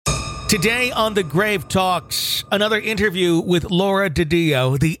Today on The Grave Talks, another interview with Laura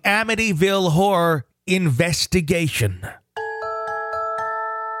DiDio, the Amityville Horror Investigation.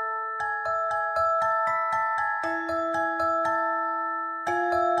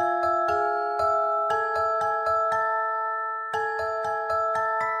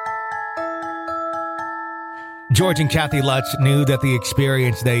 George and Kathy Lutz knew that the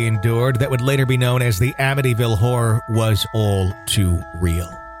experience they endured, that would later be known as the Amityville Horror, was all too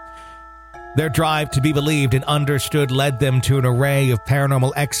real. Their drive to be believed and understood led them to an array of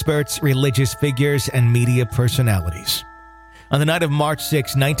paranormal experts, religious figures, and media personalities. On the night of March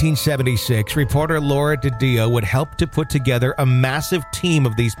 6, 1976, reporter Laura DiDio would help to put together a massive team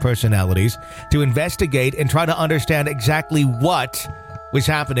of these personalities to investigate and try to understand exactly what was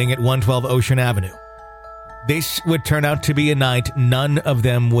happening at 112 Ocean Avenue. This would turn out to be a night none of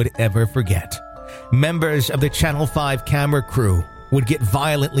them would ever forget. Members of the Channel 5 camera crew would get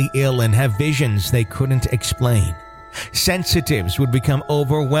violently ill and have visions they couldn't explain. Sensitives would become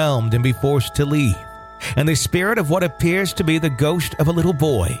overwhelmed and be forced to leave. And the spirit of what appears to be the ghost of a little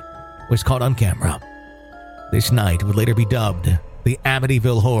boy was caught on camera. This night would later be dubbed the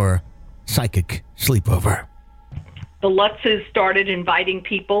Amityville Horror Psychic Sleepover. The Lutzes started inviting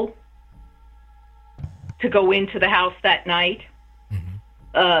people to go into the house that night.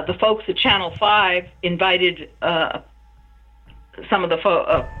 The folks at Channel 5 invited some of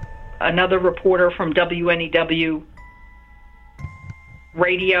the another reporter from WNEW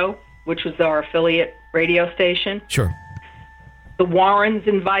Radio, which was our affiliate radio station. Sure. The Warrens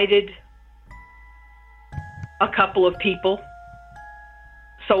invited a couple of people.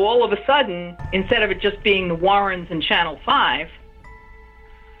 So all of a sudden, instead of it just being the Warrens and Channel 5,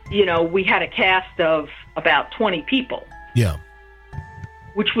 we had a cast of about 20 people. Yeah.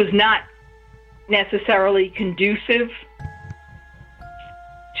 Which was not necessarily conducive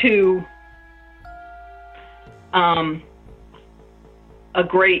to a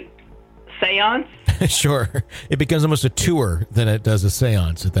great seance. Sure. It becomes almost a tour than it does a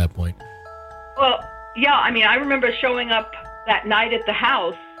seance at that point. Well, yeah, I remember showing up that night at the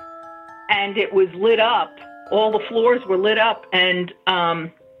house, and it was lit up. All the floors were lit up, and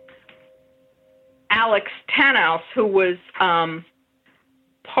Alex Tannhaus, who was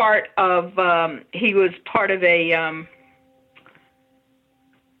part of a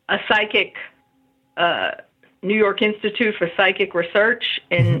psychic, New York Institute for Psychic Research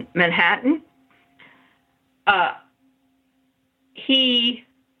in Manhattan. He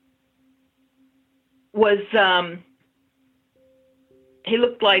was, he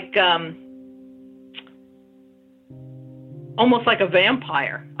looked like, almost like a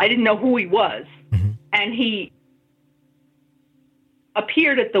vampire. I didn't know who he was. And he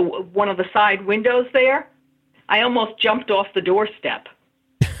appeared at one of the side windows there. I almost jumped off the doorstep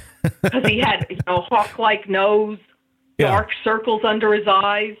because he had hawk-like nose, dark circles under his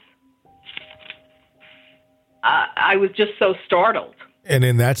eyes. I was just so startled. And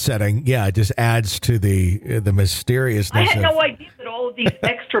in that setting, it just adds to the mysteriousness. I had no idea that all of these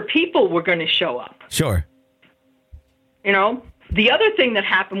extra people were going to show up. Sure. The other thing that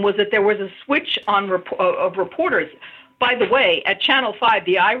happened was that there was a switch on of reporters. By the way, at Channel 5,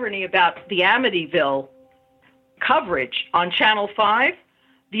 the irony about the Amityville coverage on Channel 5,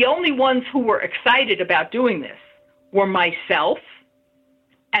 the only ones who were excited about doing this were myself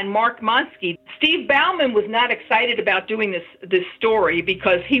and Mark Monsky. Steve Bauman was not excited about doing this story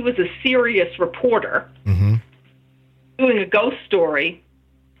because he was a serious reporter doing a ghost story,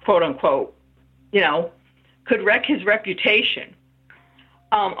 quote unquote, could wreck his reputation.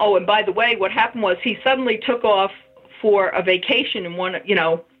 And by the way, what happened was he suddenly took off for a vacation in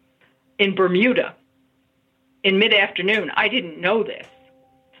Bermuda in mid-afternoon. I didn't know this.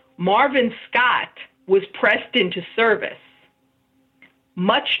 Marvin Scott was pressed into service,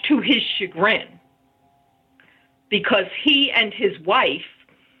 much to his chagrin, because he and his wife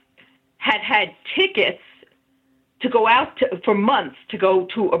had tickets to go out for months to go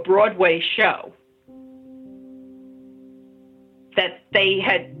to a Broadway show that they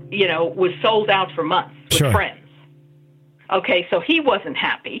had, was sold out for months with friends. Okay, so he wasn't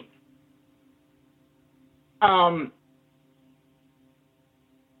happy.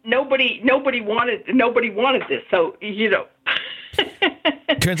 Nobody wanted this. So, Turns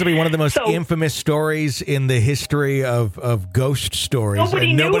out to be one of the most infamous stories in the history of ghost stories.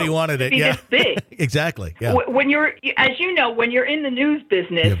 Nobody wanted it. Yeah, this big. Exactly. Yeah. When you're, as you know, when you're in the news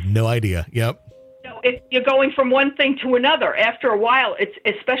business, you have no idea. Yep. You're going from one thing to another. After a while, it's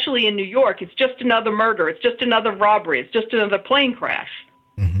especially in New York, it's just another murder. It's just another robbery. It's just another plane crash.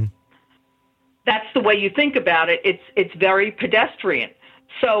 That's the way you think about it. It's very pedestrian.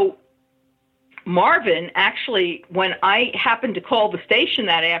 So Marvin, actually, when I happened to call the station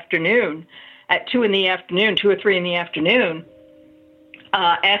that afternoon at 2 or 3 in the afternoon,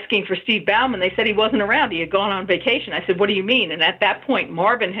 asking for Steve Bauman, they said he wasn't around. He had gone on vacation. I said, what do you mean? And at that point,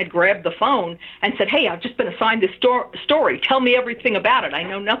 Marvin had grabbed the phone and said, hey, I've just been assigned this story. Tell me everything about it. I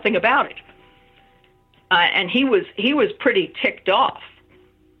know nothing about it. And he was pretty ticked off,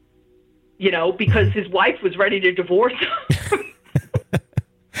 because his wife was ready to divorce him.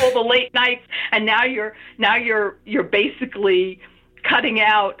 All the late nights, and now you're basically cutting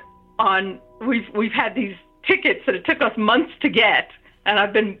out on. We've had these tickets that it took us months to get, and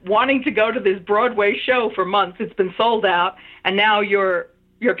I've been wanting to go to this Broadway show for months. It's been sold out, and now you're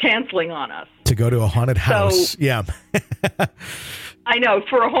canceling on us to go to a haunted house. Yeah, I know,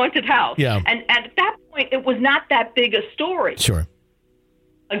 for a haunted house. Yeah, and at that point, it was not that big a story. Sure.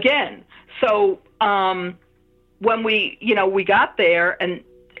 Again, so when we got there and.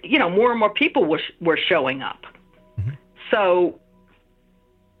 More and more people were showing up. Mm-hmm. So,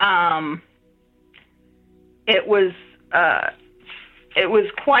 it was quite, it was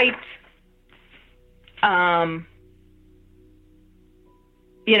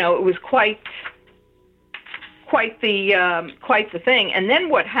quite the thing. And then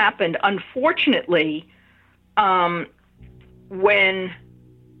what happened, unfortunately, when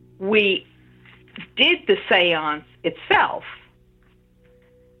we did the seance itself,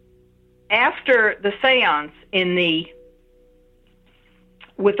 after the seance and we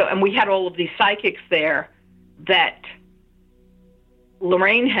had all of these psychics there that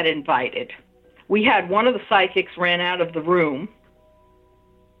Lorraine had invited. We had one of the psychics ran out of the room,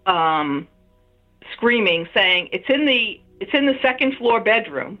 screaming, saying, it's in the second floor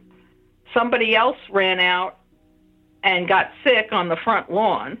bedroom. Somebody else ran out and got sick on the front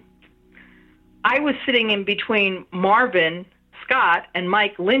lawn. I was sitting in between Marvin Scott and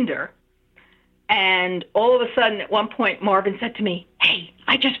Mike Linder. And all of a sudden, at one point, Marvin said to me, hey,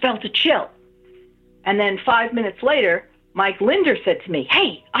 I just felt a chill. And then 5 minutes later, Mike Linder said to me,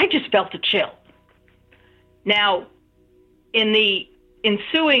 hey, I just felt a chill. Now, in the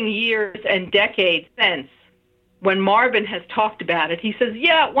ensuing years and decades since, when Marvin has talked about it, he says,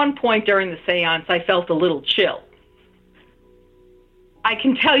 yeah, at one point during the seance, I felt a little chill. I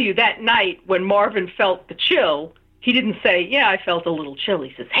can tell you that night when Marvin felt the chill, he didn't say, yeah, I felt a little chill.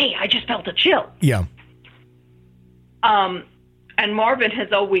 He says, hey, I just felt a chill. Yeah. And Marvin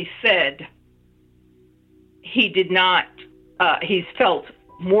has always said he did not, he's felt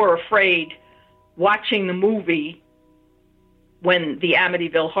more afraid watching the movie when the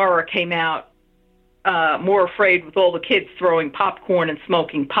Amityville Horror came out, more afraid with all the kids throwing popcorn and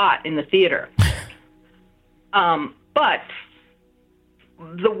smoking pot in the theater. But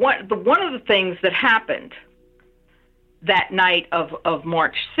one of the things that happened that night of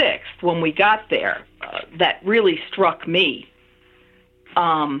March 6th, when we got there, that really struck me,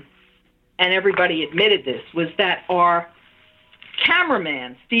 and everybody admitted this, was that our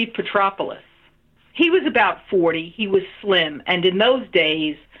cameraman, Steve Petropoulos, he was about 40, he was slim, and in those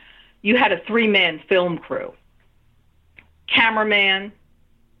days, you had a 3-man film crew. Cameraman,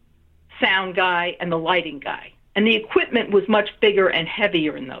 sound guy, and the lighting guy. And the equipment was much bigger and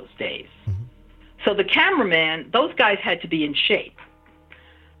heavier in those days. Mm-hmm. So the cameraman, those guys had to be in shape.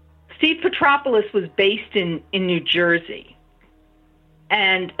 Steve Petropoulos was based in New Jersey.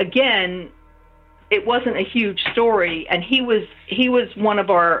 And again, it wasn't a huge story, and he was one of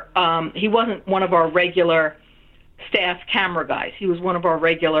our he wasn't one of our regular staff camera guys. He was one of our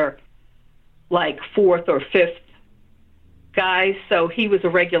regular, like, 4th or 5th guys, so he was a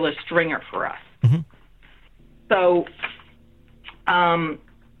regular stringer for us. Mm-hmm. So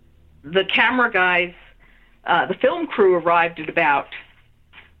the camera guys, the film crew arrived at about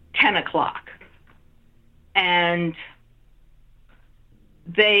 10 o'clock. And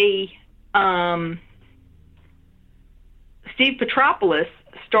they, Steve Petropoulos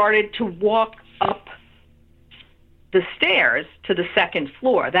started to walk up the stairs to the second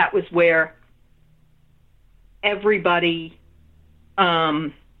floor. That was where everybody,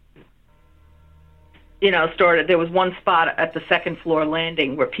 started. There was one spot at the second floor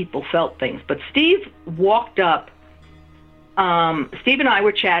landing where people felt things. But Steve walked up. Steve and I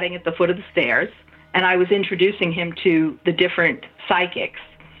were chatting at the foot of the stairs, and I was introducing him to the different psychics.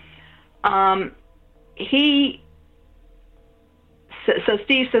 So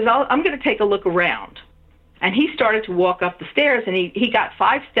Steve says, I'm going to take a look around. And he started to walk up the stairs, and he got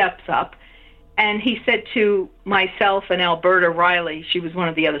 5 steps up, and he said to myself and Alberta Riley, she was one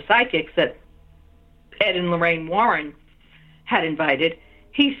of the other psychics that Ed and Lorraine Warren had invited,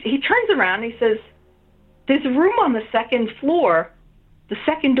 he turns around and he says, there's a room on the second floor the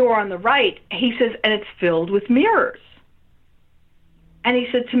second door on the right, he says, and it's filled with mirrors. And he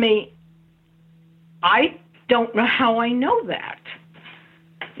said to me, I don't know how I know that.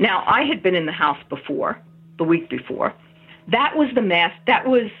 Now, I had been in the house before, the week before. That was the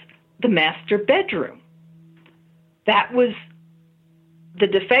master bedroom. That was the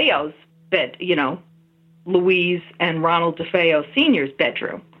DeFeo's bed, Louise and Ronald DeFeo Sr.'s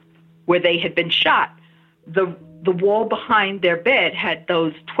bedroom, where they had been shot. The wall behind their bed had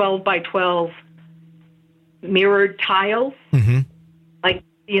those 12 by 12 mirrored tiles, like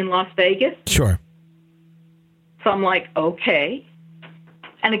in Las Vegas. Sure. So I'm like, okay.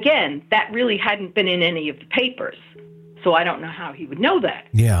 And again, that really hadn't been in any of the papers, so I don't know how he would know that.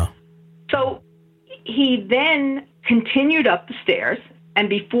 Yeah. So he then continued up the stairs, and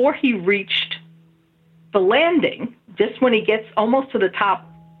before he reached the landing, just when he gets almost to the top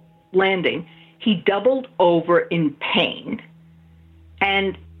landing, he doubled over in pain.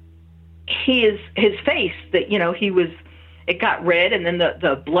 And his face, it got red, and then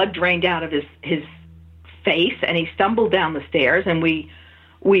the blood drained out of his face, and he stumbled down the stairs, and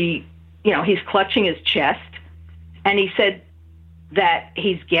he's clutching his chest, and he said that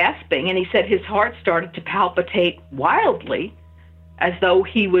he's gasping, and he said his heart started to palpitate wildly as though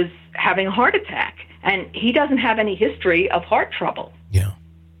he was having a heart attack. And he doesn't have any history of heart trouble. Yeah.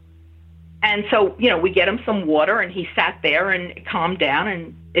 And so, we get him some water, and he sat there and calmed down,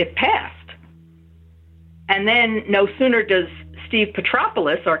 and it passed. And then no sooner does Steve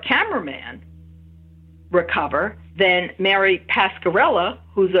Petropoulos, our cameraman, recover than Mary Pascarella,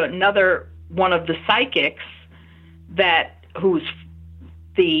 who's another one of the psychics who's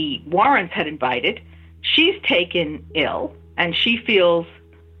the Warrens had invited. She's taken ill, and she feels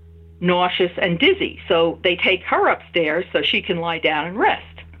nauseous and dizzy. So they take her upstairs so she can lie down and rest.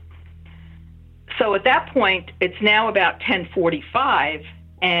 So at that point, it's now about 10:45,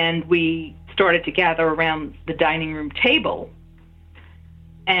 and we started to gather around the dining room table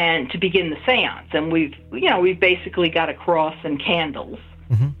and to begin the seance. And we've basically got a cross and candles.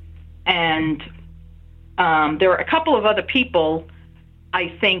 And there are a couple of other people, I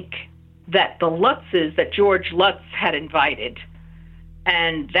think, that George Lutz had invited.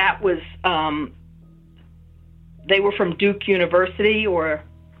 And that was, they were from Duke University, or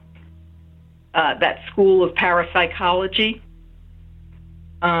that school of parapsychology.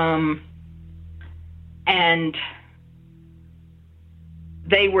 And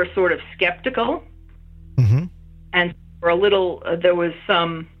they were sort of skeptical. And there was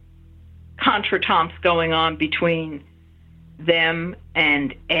some contretemps going on between them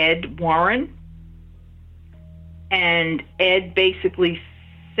and Ed Warren. And Ed basically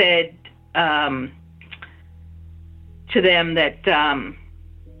said to them that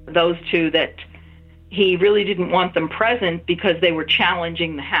those two, that he really didn't want them present because they were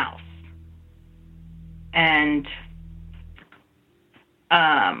challenging the house. And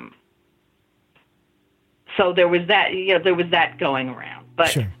so there was that going around. But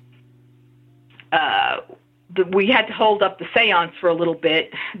sure. We had to hold up the seance for a little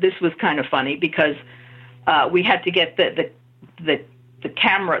bit. This was kind of funny because we had to get the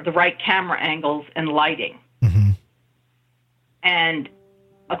camera, the right camera angles and lighting. And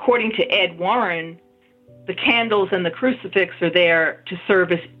according to Ed Warren, the candles and the crucifix are there to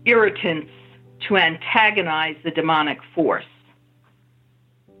serve as irritants to antagonize the demonic force.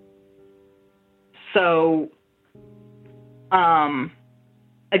 So,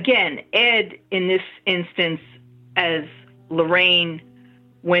 again, Ed, in this instance, as Lorraine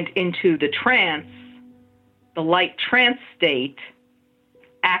went into the trance, the light trance state,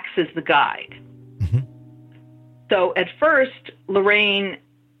 acts as the guide. So at first, Lorraine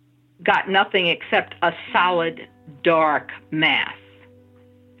got nothing except a solid, dark mass.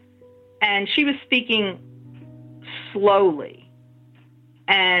 And she was speaking slowly.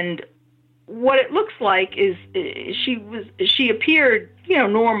 And what it looks like is she appeared,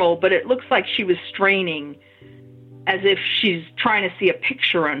 normal, but it looks like she was straining as if she's trying to see a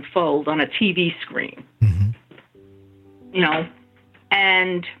picture unfold on a TV screen.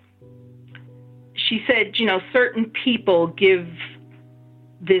 And she said, certain people give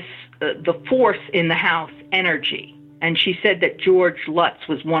this, the force in the house, energy. And she said that George Lutz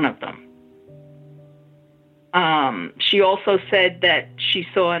was one of them. She also said that she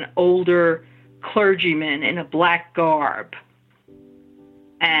saw an older clergyman in a black garb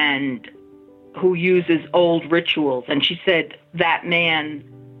and who uses old rituals. And she said that man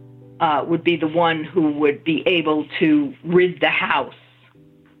would be the one who would be able to rid the house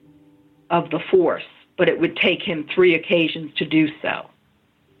of the force, but it would take him 3 occasions to do so.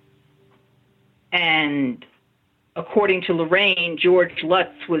 And according to Lorraine, George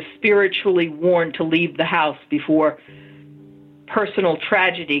Lutz was spiritually warned to leave the house before personal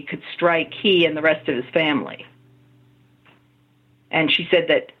tragedy could strike he and the rest of his family. And she said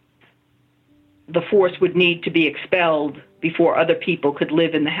that the force would need to be expelled before other people could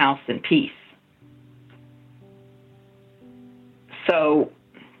live in the house in peace. So,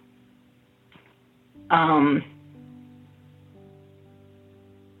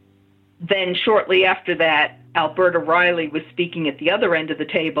 then shortly after that, Alberta Riley was speaking at the other end of the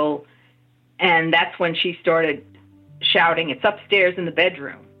table, and that's when she started shouting, "It's upstairs in the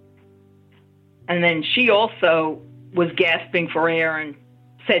bedroom." And then she also was gasping for air and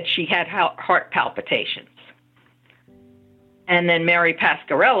said she had heart palpitations. And then Mary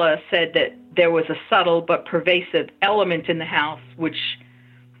Pascarella said that there was a subtle but pervasive element in the house which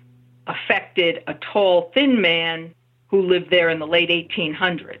affected a tall, thin man who lived there in the late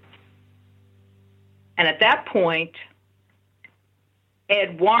 1800s. And at that point,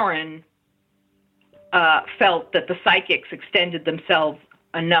 Ed Warren felt that the psychics extended themselves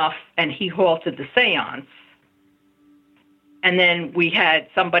enough, and he halted the seance. And then we had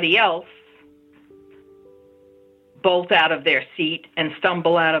somebody else bolt out of their seat and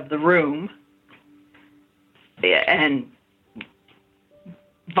stumble out of the room and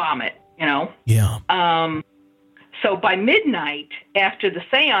vomit, you know? Yeah. So by midnight, after the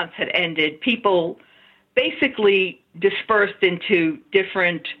seance had ended, people basically dispersed into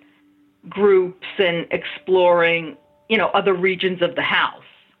different groups and exploring, you know, other regions of the house.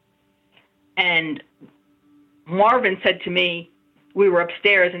 And Marvin said to me, we were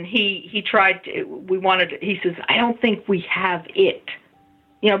upstairs, and he tried to, he says, "I don't think we have it."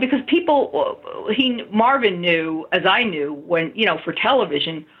 You know, because Marvin knew, as I knew, when, you know, for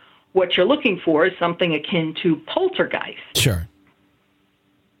television, what you're looking for is something akin to poltergeist. Sure.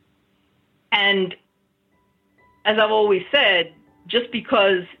 And as I've always said, just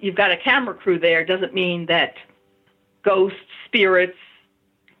because you've got a camera crew there doesn't mean that ghosts, spirits,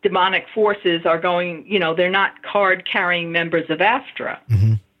 demonic forces are going, you know, they're not card-carrying members of AFTRA.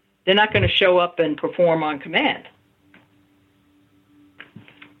 Mm-hmm. They're not going to show up and perform on command.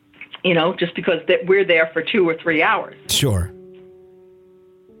 You know, just because we're there for 2 or 3 hours. Sure.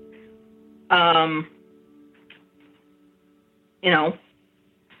 You know,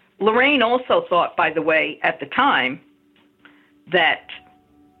 Lorraine also thought, by the way, at the time, that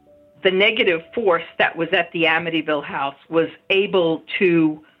the negative force that was at the Amityville house was able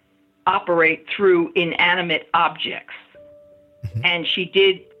to operate through inanimate objects. Mm-hmm. And she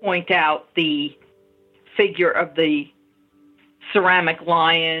did point out the figure of the ceramic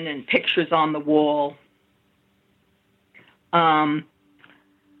lion and pictures on the wall.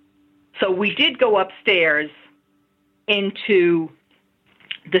 So we did go upstairs into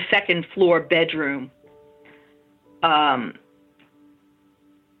the second floor bedroom, and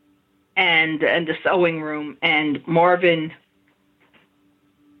the sewing room, and Marvin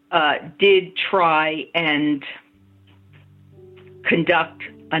did try and conduct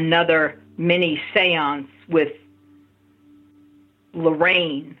another mini seance with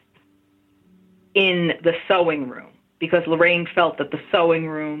Lorraine in the sewing room, because Lorraine felt that the sewing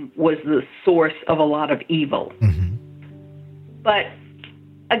room was the source of a lot of evil. Mm-hmm. But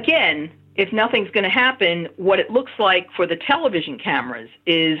again, if nothing's going to happen, what it looks like for the television cameras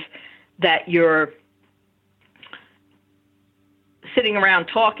is that you're sitting around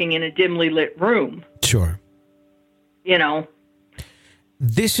talking in a dimly lit room. Sure. You know.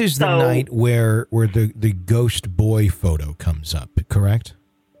 This is the night where the ghost boy photo comes up, correct?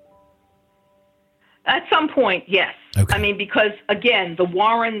 At some point, yes. Okay. I mean, because, again, the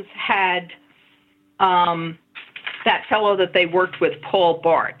Warrens had that fellow that they worked with, Paul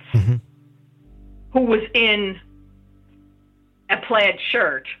Bartz, mm-hmm. who was in a plaid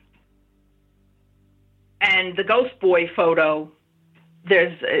shirt. And the ghost boy photo,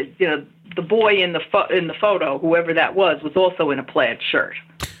 there's, you know, the boy in the photo, whoever that was also in a plaid shirt.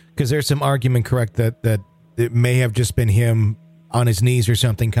 Because there's some argument, correct, that it may have just been him on his knees or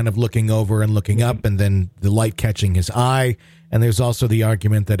something, kind of looking over and looking up, and then the light catching his eye. And there's also the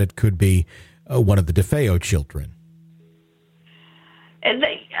argument that it could be one of the DeFeo children. And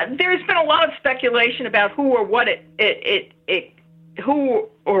there's been a lot of speculation about who or what it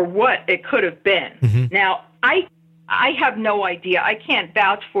could have been. Mm-hmm. Now, I have no idea. I can't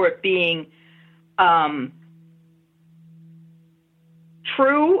vouch for it being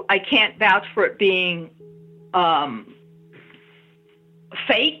true. I can't vouch for it being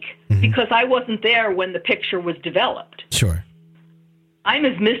fake, mm-hmm. because I wasn't there when the picture was developed. Sure. I'm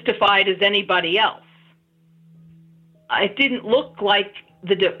as mystified as anybody else. It didn't look like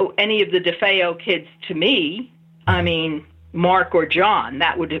any of the DeFeo kids to me. I mean, Mark or John,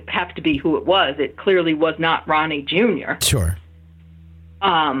 that would have to be who it was. It clearly was not Ronnie Jr. Sure.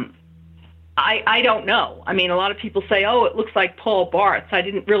 I don't know. I mean, a lot of people say, oh, it looks like Paul Bartz. I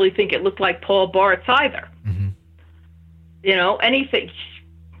didn't really think it looked like Paul Bartz either. Mm-hmm. You know, anything.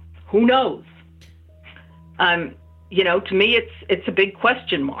 Who knows? You know, to me, it's a big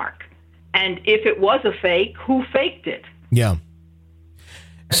question mark. And if it was a fake, who faked it? Yeah.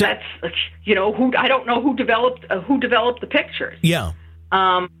 So, that's, you know, I don't know who developed the pictures. Yeah.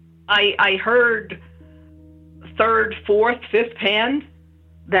 I heard third, fourth, fifth hand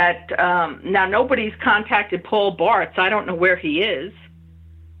that now nobody's contacted Paul Bartz. I don't know where he is.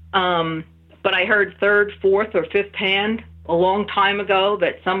 But I heard third, fourth, or fifth hand a long time ago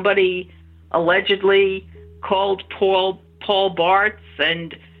that somebody allegedly called Paul Bartz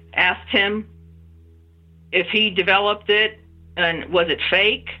and asked him if he developed it and was it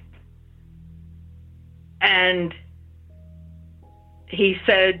fake. And he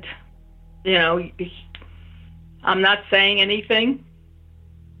said, you know, I'm not saying anything.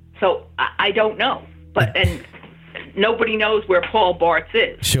 So I don't know. And nobody knows where Paul Bartz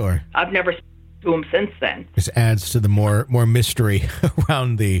is. Sure. I've never spoken to him since then. This adds to the more mystery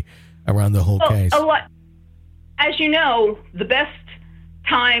around the whole case. As you know, the best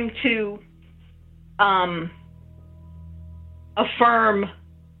time to affirm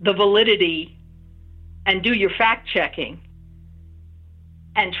the validity and do your fact checking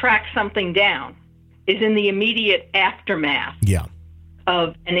and track something down is in the immediate aftermath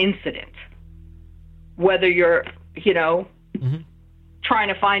of an incident. Whether you're, you know, trying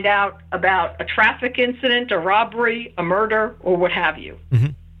to find out about a traffic incident, a robbery, a murder, or what have you. Mm-hmm.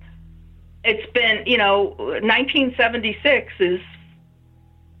 It's been, you know, 1976 is,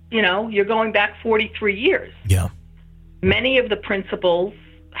 you know, you're going back 43 years. Yeah. Many of the principals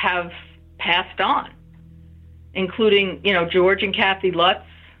have passed on, including, you know, George and Kathy Lutz.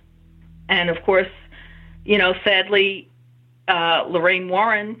 And, of course, you know, sadly, Lorraine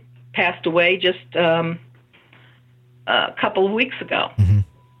Warren passed away just a couple of weeks ago. Mm-hmm.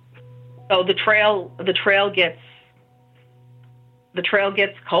 So the trail gets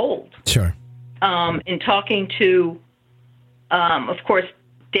cold. Sure. In talking to, of course,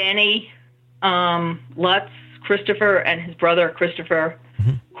 Danny Lutz, Christopher, and his brother Christopher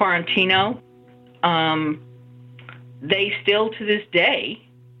Quarantino, they still to this day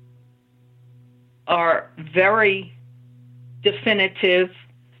are very definitive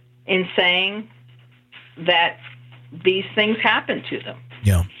in saying that these things happen to them.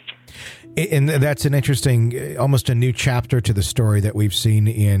 Yeah. And that's an interesting, almost a new chapter to the story that we've seen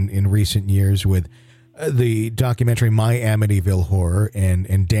in recent years with the documentary My Amityville Horror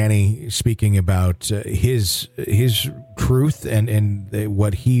and Danny speaking about his truth and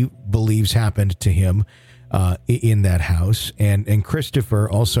what he believes happened to him in that house, and Christopher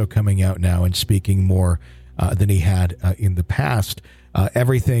also coming out now and speaking more than he had in the past.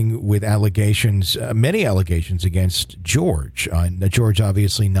 Everything with allegations, many allegations against George. George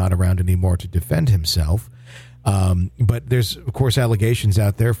obviously not around anymore to defend himself. But there's, of course, allegations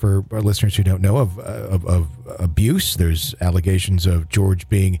out there for our listeners who don't know of abuse. There's allegations of George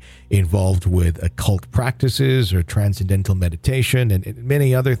being involved with occult practices or transcendental meditation and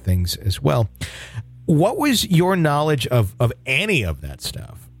many other things as well. What was your knowledge of any of that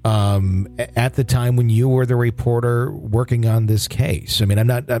stuff at the time when you were the reporter working on this case? I mean,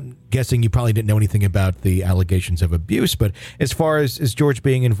 I'm guessing you probably didn't know anything about the allegations of abuse, but as far as George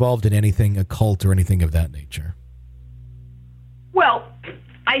being involved in anything occult or anything of that nature? Well,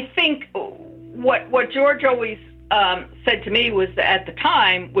 I think what George always said to me was that at the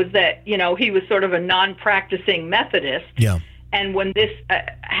time was that, you know, he was sort of a non-practicing Methodist. Yeah. And when this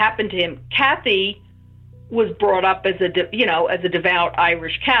happened to him, Kathy was brought up as a devout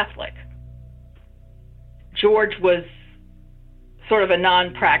Irish Catholic. George was sort of a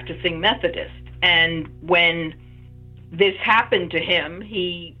non-practicing Methodist. And when this happened to him,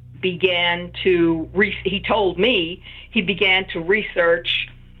 he began to, he told me, he began to research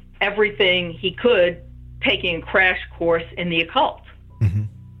everything he could, taking a crash course in the occult. Mm-hmm.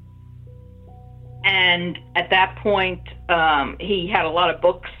 And at that point, he had a lot of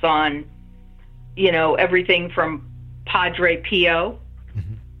books on, you know, everything from Padre Pio,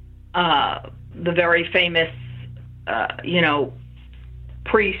 the very famous, you know,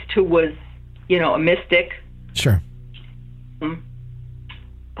 priest who was, you know, a mystic. Sure.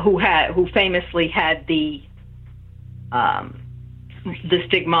 Who famously had the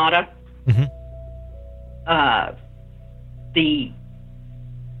stigmata, the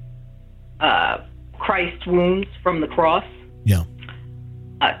Christ wounds from the cross. Yeah.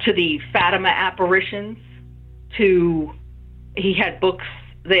 To the Fatima apparitions, he had books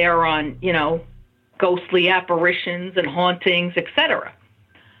there on, ghostly apparitions and hauntings, etc.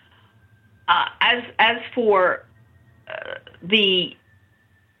 As for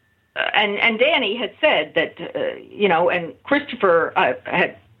and Danny had said that, and Christopher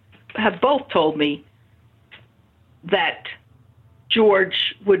have both told me that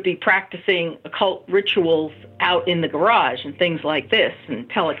George would be practicing occult rituals out in the garage and things like this and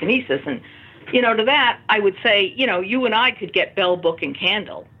telekinesis. And, to that, I would say, you and I could get bell, book, and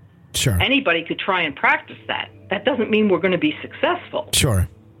candle. Sure. Anybody could try and practice that. That doesn't mean we're going to be successful. Sure.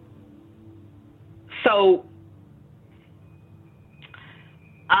 So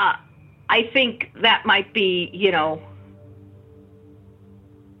I think that might be,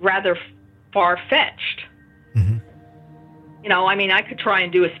 rather far-fetched. Mm-hmm. I could try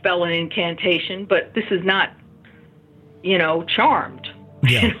and do a spell and incantation, but this is not, Charmed.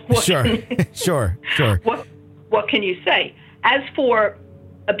 Yeah, sure. What can you say? As for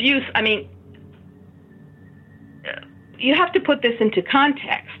abuse, you have to put this into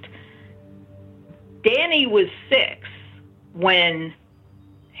context. Danny was 6 when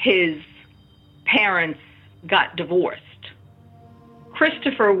his parents got divorced.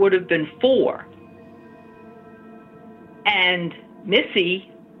 Christopher would have been 4. And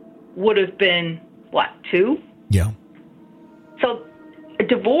Missy would have been, 2? Yeah. So a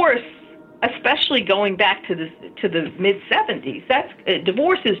divorce, especially going back to the mid-70s,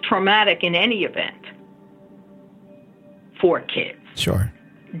 divorce is traumatic in any event for kids. Sure.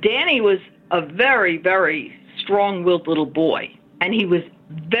 Danny was a very, very strong-willed little boy, and he was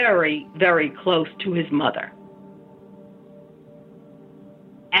very, very close to his mother.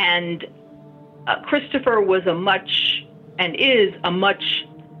 And Christopher was is a much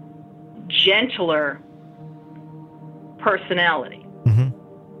gentler personality. Mm-hmm.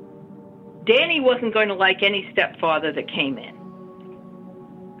 Danny wasn't going to like any stepfather that came in.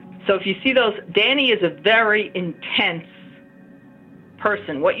 So if you see Danny is a very intense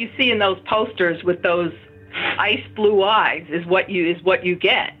person. What you see in those posters with those ice blue eyes is what you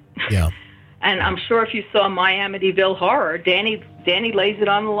get. Yeah. And I'm sure if you saw My Amityville Horror, Danny lays it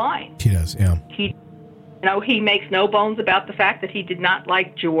on the line. He does, yeah. He makes no bones about the fact that he did not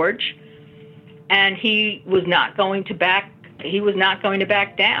like George, and he was not going to back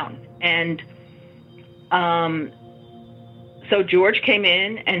down. And so George came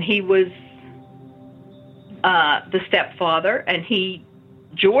in, and he was the stepfather, and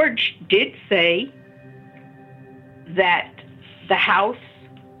George did say that the house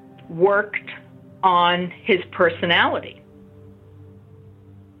worked on his personality.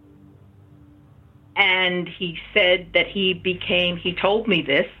 And he said that he told me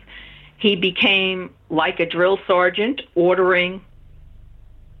this, he became like a drill sergeant, ordering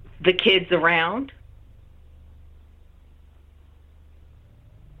the kids around.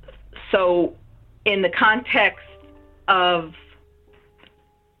 So in the context of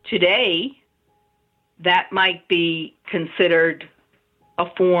today, that might be considered a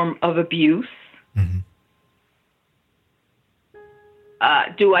form of abuse. Mm-hmm.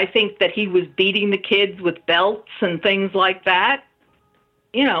 Do I think that he was beating the kids with belts and things like that?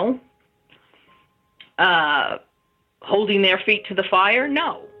 Holding their feet to the fire?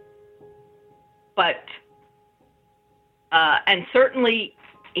 No. But, and certainly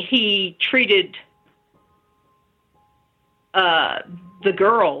he treated the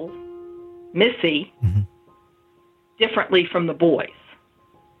girl, Missy, mm-hmm. differently from the boys.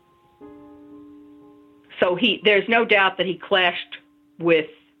 So there's no doubt that he clashed with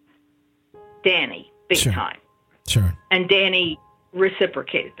Danny big Sure. time. Sure. And Danny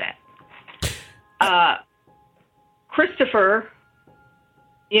reciprocated that. Christopher,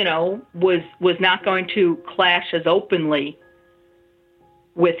 was not going to clash as openly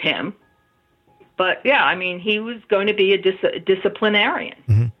with him. But, yeah, he was going to be a disciplinarian.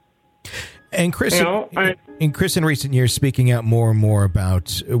 Mm-hmm. And Chris, in recent years, speaking out more and more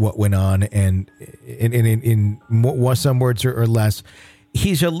about what went on, and in some words or less,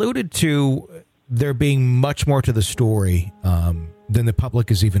 he's alluded to there being much more to the story than the public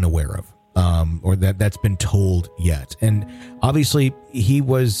is even aware of, or that's been told yet. And obviously, he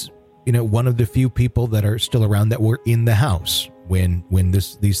was, one of the few people that are still around that were in the house when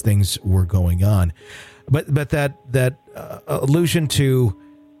these things were going on. But that allusion to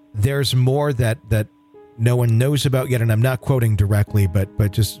there's more that no one knows about yet, and I'm not quoting directly,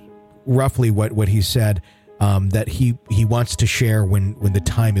 but just roughly what he said, that he wants to share when the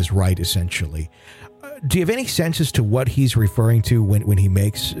time is right, essentially. Do you have any sense as to what he's referring to when he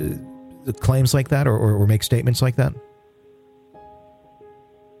makes claims like that or makes statements like that?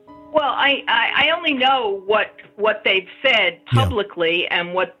 Well, I only know what they've said publicly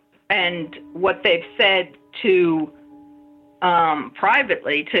and what they've said to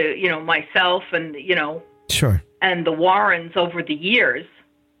privately to myself and Sure. and the Warrens over the years.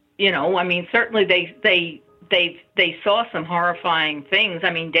 I mean, certainly they saw some horrifying things. I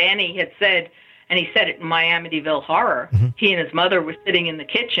mean, Danny had said, and he said it in my Amityville Horror. Mm-hmm. He and his mother were sitting in the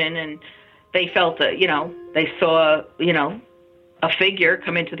kitchen, and they felt they saw a figure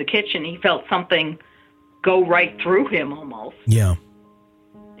come into the kitchen. He felt something go right through him almost. Yeah.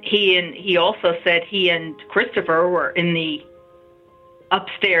 He also said he and Christopher were in the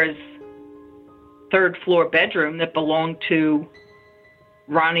upstairs third floor bedroom that belonged to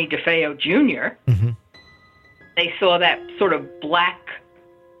Ronnie DeFeo Jr. Mm-hmm. They saw that sort of black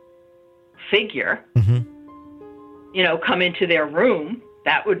figure, Mm-hmm. come into their room.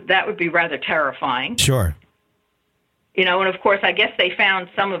 That would be rather terrifying. Sure. And of course, I guess they found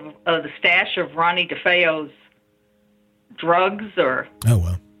some of the stash of Ronnie DeFeo's drugs or, Oh,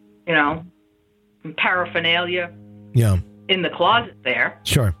 well. paraphernalia Yeah. in the closet there.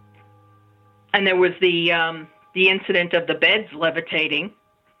 Sure. And there was the incident of the beds levitating.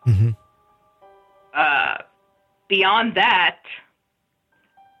 Mm-hmm. Beyond that,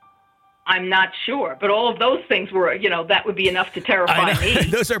 I'm not sure. But all of those things were, that would be enough to terrify me.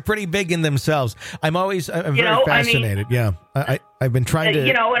 Those are pretty big in themselves. I'm very fascinated. Yeah. I've been trying to.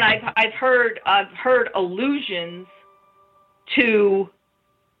 And I've heard allusions to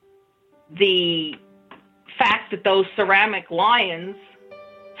the fact that those ceramic lions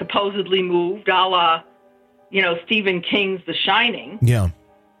supposedly moved, a la, Stephen King's The Shining. Yeah.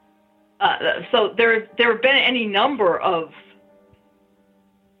 So there have been any number of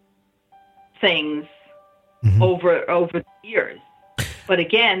things over the years. But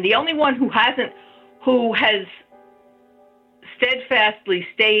again, the only one who has steadfastly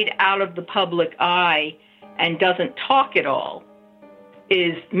stayed out of the public eye and doesn't talk at all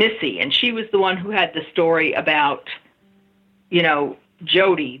is Missy, and she was the one who had the story about,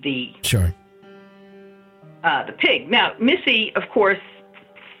 Jody, the pig. Now, Missy, of course,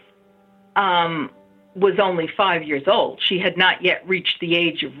 was only 5 years old. She had not yet reached the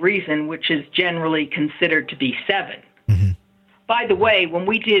age of reason, which is generally considered to be 7. Mm-hmm. By the way, when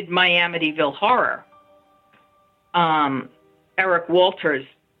we did my Amityville Horror, Eric Walter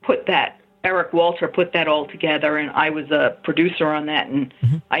put that all together, and I was a producer on that, and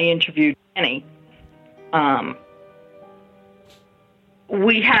I interviewed Danny.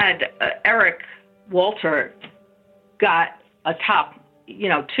 We had Eric Walter got a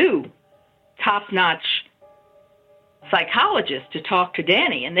two top-notch psychologists to talk to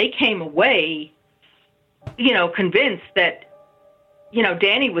Danny, and they came away, convinced that,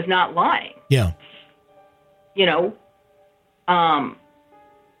 Danny was not lying. Yeah.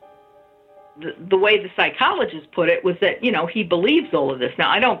 The way the psychologist put it was that, he believes all of this.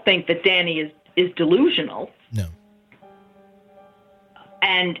 Now, I don't think that Danny is delusional. No.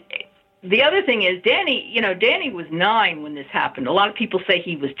 And the other thing is Danny was 9 when this happened. A lot of people say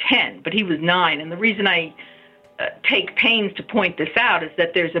he was 10, but he was 9. And the reason I take pains to point this out is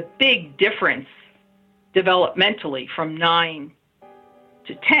that there's a big difference developmentally from 9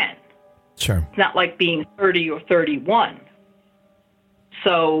 to 10. Sure. It's not like being 30 or 31.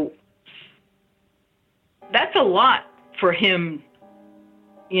 So that's a lot for him,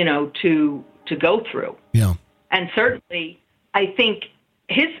 to go through. Yeah. And certainly, I think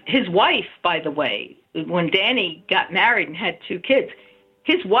his wife, by the way, when Danny got married and had 2 kids,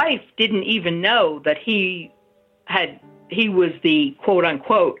 his wife didn't even know that he was the quote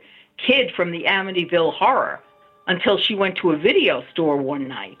unquote kid from the Amityville Horror until she went to a video store one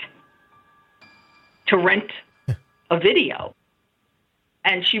night to rent a video.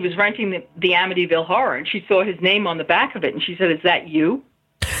 And she was renting the Amityville Horror, and she saw his name on the back of it, and she said, "Is that you?"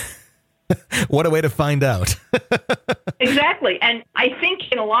 What a way to find out. Exactly. And I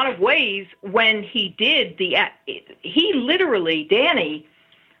think in a lot of ways, when he did he literally, Danny,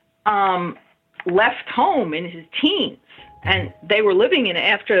 left home in his teens, and they were living in,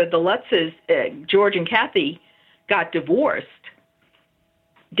 after the Lutzes, George and Kathy got divorced,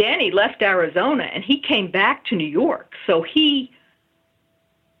 Danny left Arizona and he came back to New York. So he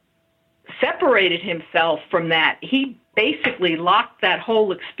separated himself from that. He basically locked that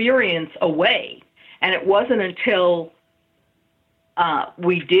whole experience away. And it wasn't until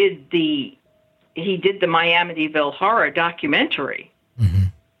he did the My Amityville Horror documentary,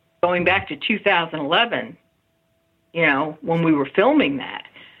 going back to 2011, when we were filming that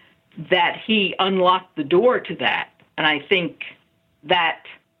he unlocked the door to that. And I think that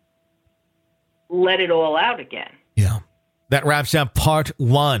let it all out again. Yeah. That wraps up part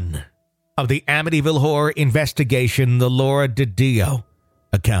 1 of the Amityville Horror investigation, the Laura DiDio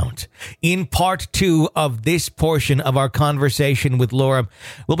account. In part 2 of this portion of our conversation with Laura,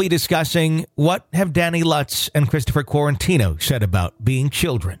 we'll be discussing what have Danny Lutz and Christopher Quarantino said about being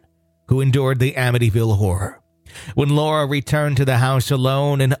children who endured the Amityville Horror. When Laura returned to the house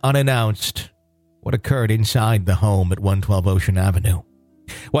alone and unannounced, what occurred inside the home at 112 Ocean Avenue.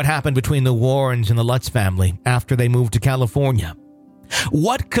 What happened between the Warrens and the Lutz family after they moved to California.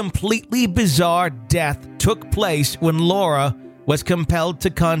 What completely bizarre death took place when Laura was compelled to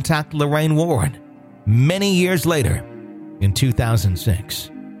contact Lorraine Warren many years later in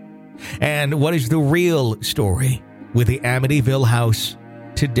 2006. And what is the real story with the Amityville house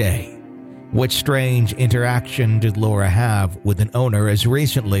today? What strange interaction did Laura have with an owner as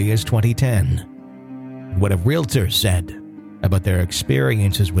recently as 2010? What have realtors said about their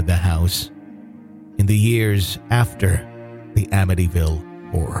experiences with the house in the years after the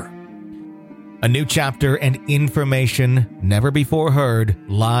Amityville Horror? A new chapter and information never before heard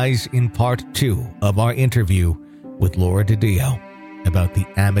lies in part 2 of our interview with Laura DiDio about the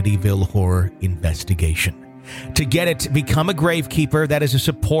Amityville Horror investigation. To get it, become a gravekeeper. That is a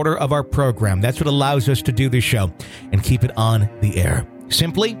supporter of our program. That's what allows us to do this show and keep it on the air.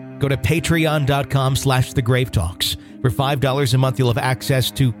 Simply go to patreon.com/thegravetalks. For $5 a month, you'll have access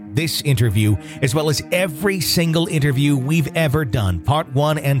to this interview, as well as every single interview we've ever done. Part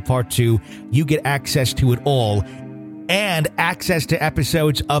 1 and Part 2. You get access to it all, and access to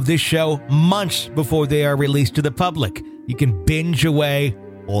episodes of this show months before they are released to the public. You can binge away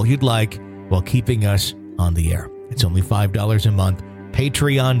all you'd like while keeping us on the air. It's only $5 a month.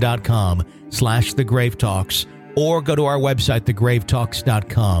 Patreon.com/thegravetalks, or go to our website,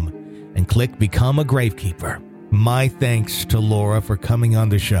 thegravetalks.com, and click Become a Gravekeeper. My thanks to Laura for coming on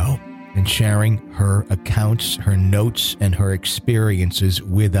the show and sharing her accounts, her notes, and her experiences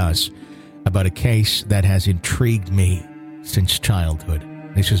with us about a case that has intrigued me since childhood.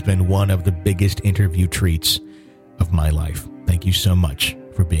 This has been one of the biggest interview treats of my life. Thank you so much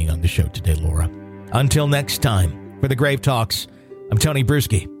for being on the show today, Laura. Until next time, for the Grave Talks, I'm Tony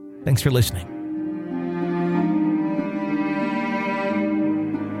Bruschi. Thanks for listening.